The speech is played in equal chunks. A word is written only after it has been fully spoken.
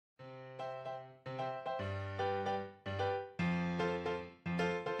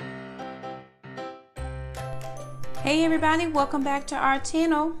Hey everybody, welcome back to our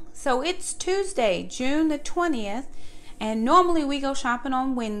channel. So it's Tuesday, June the 20th, and normally we go shopping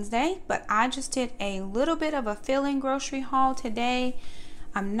on Wednesday, but I just did a little bit of a fill-in grocery haul today.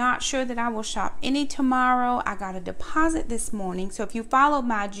 I'm not sure that I will shop any tomorrow. I got a deposit this morning, so if you follow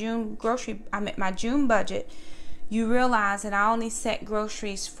my June budget, you realize that I only set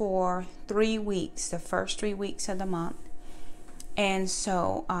groceries for 3 weeks, the first 3 weeks of the month. And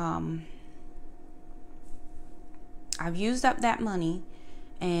so I've used up that money,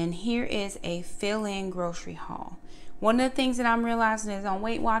 and here is a fill-in grocery haul. One of the things that I'm realizing is on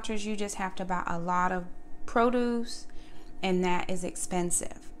Weight Watchers, you just have to buy a lot of produce, and that is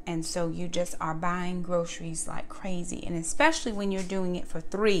expensive. And so you just are buying groceries like crazy, and especially when you're doing it for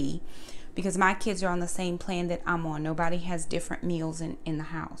 3, because my kids are on the same plan that I'm on. Nobody has different meals in the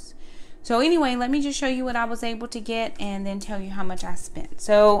house. So anyway, let me just show you what I was able to get and then tell you how much I spent.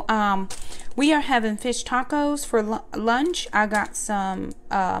 So we are having fish tacos for lunch. I got some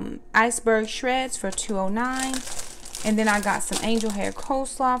iceberg shreds for $2.09, and then I got some angel hair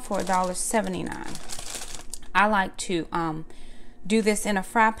coleslaw for $1.79. I like to do this in a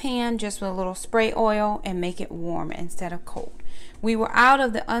fry pan just with a little spray oil and make it warm instead of cold. We were out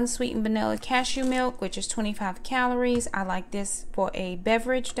of the unsweetened vanilla cashew milk, which is 25 calories. I like this for a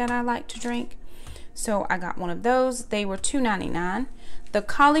beverage that I like to drink. So I got one of those. They were $2.99. The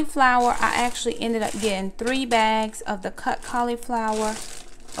cauliflower, I actually ended up getting 3 bags of the cut cauliflower.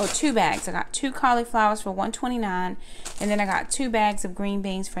 Oh, 2 bags. I got 2 cauliflowers for $1.29, and then I got 2 bags of green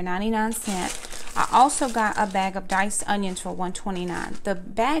beans for 99¢. I also got a bag of diced onions for $1.29. The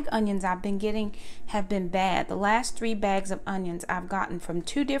bag onions I've been getting have been bad. The last 3 bags of onions I've gotten from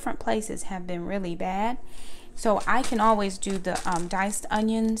 2 different places have been really bad. So I can always do the diced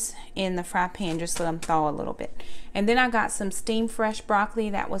onions in the fry pan, just let them thaw a little bit. And then I got some steamed fresh broccoli.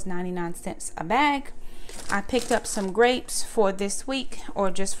 That was 99¢ a bag. I picked up some grapes for this week, or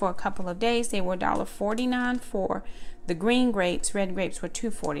just for a couple of days. They were $1.49 for the green grapes. Red grapes were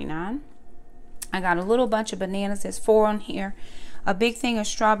 $2.49. I got a little bunch of bananas. There's 4 on here. A big thing of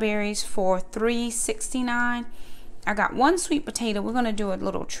strawberries for $3.69. I got 1 sweet potato. We're going to do a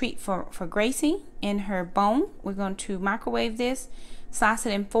little treat for Gracie in her bone. We're going to microwave this, slice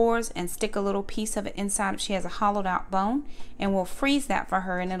it in 4s, and stick a little piece of it inside. She has a hollowed out bone, and we'll freeze that for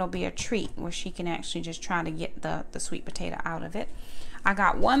her, and it'll be a treat where she can actually just try to get the sweet potato out of it. I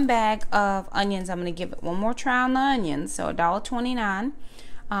got 1 bag of onions. I'm going to give it one more try on the onions, so $1.29.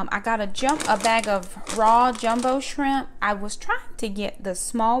 I got a bag of raw jumbo shrimp. I was trying to get the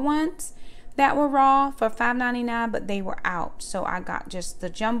small ones that were raw for $5.99, but they were out, so I got just the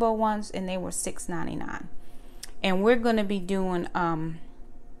jumbo ones, and they were $6.99. And we're going to be doing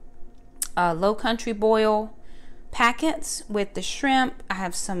low country boil packets with the shrimp. I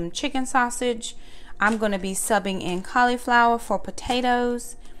have some chicken sausage. I'm going to be subbing in cauliflower for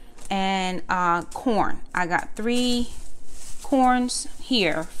potatoes and corn. I got 3 corns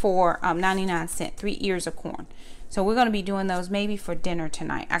here for 99¢, 3 ears of corn. So we're going to be doing those maybe for dinner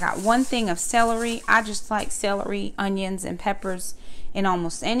tonight. I got 1 thing of celery. I just like celery, onions, and peppers in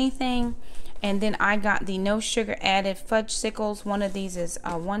almost anything. And then I got the no sugar added fudge sickles. One of these is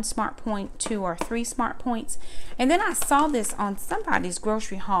 1 smart point, 2 or 3 smart points. And then I saw this on somebody's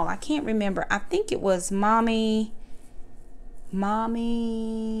grocery haul. I can't remember. I think it was Mommy's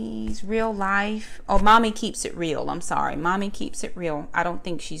Real Life. Oh, Mommy Keeps It Real. I'm sorry. Mommy Keeps It Real. I'm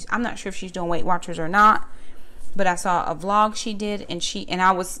not sure if she's doing Weight Watchers or not. But I saw a vlog she did, and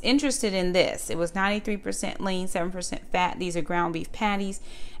I was interested in this. It was 93% lean, 7% fat. These are ground beef patties,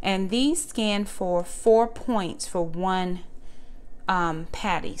 and these scan for 4 points for 1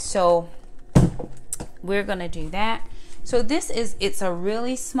 patty. So we're gonna do that. So it's a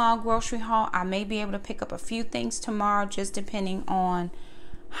really small grocery haul. I may be able to pick up a few things tomorrow, just depending on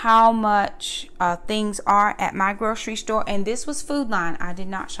how much things are at my grocery store. And this was Food Line. I did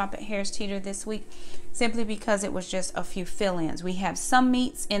not shop at Harris Teeter this week, simply because it was just a few fill-ins. We have some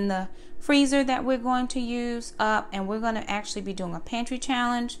meats in the freezer that we're going to use up, and we're going to actually be doing a pantry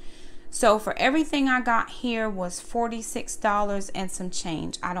challenge. So for everything I got here was $46 and some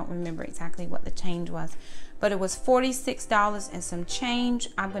change. I don't remember exactly what the change was, but it was $46 and some change.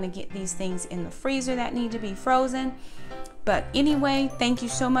 I'm going to get these things in the freezer that need to be frozen. But anyway, thank you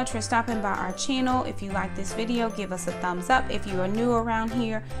so much for stopping by our channel. If you like this video, give us a thumbs up. If you are new around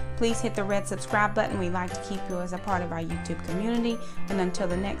here, please hit the red subscribe button. We like to keep you as a part of our YouTube community. And until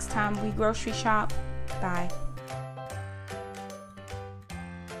the next time we grocery shop, bye.